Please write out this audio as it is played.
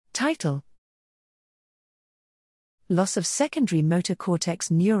Title: Loss of secondary motor cortex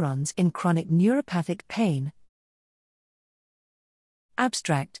neurons in chronic neuropathic pain.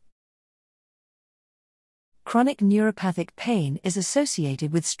 Abstract: Chronic neuropathic pain is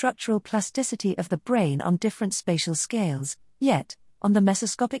associated with structural plasticity of the brain on different spatial scales, yet, on the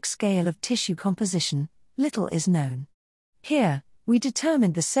mesoscopic scale of tissue composition, little is known. Here, we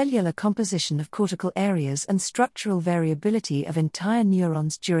determined the cellular composition of cortical areas and structural variability of entire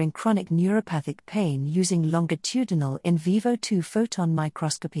neurons during chronic neuropathic pain using longitudinal in vivo 2-photon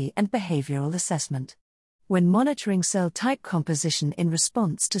microscopy and behavioral assessment. When monitoring cell type composition in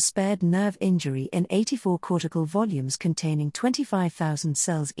response to spared nerve injury in 84 cortical volumes containing 25,000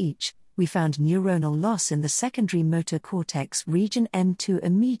 cells each, we found neuronal loss in the secondary motor cortex region M2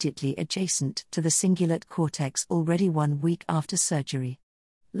 immediately adjacent to the cingulate cortex already 1 week after surgery.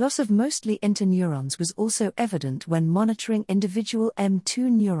 Loss of mostly interneurons was also evident when monitoring individual M2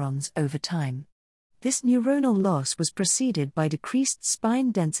 neurons over time. This neuronal loss was preceded by decreased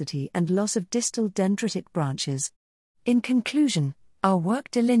spine density and loss of distal dendritic branches. In conclusion, our work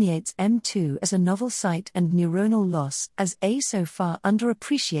delineates M2 as a novel site and neuronal loss as a so far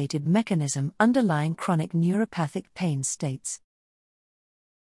underappreciated mechanism underlying chronic neuropathic pain states.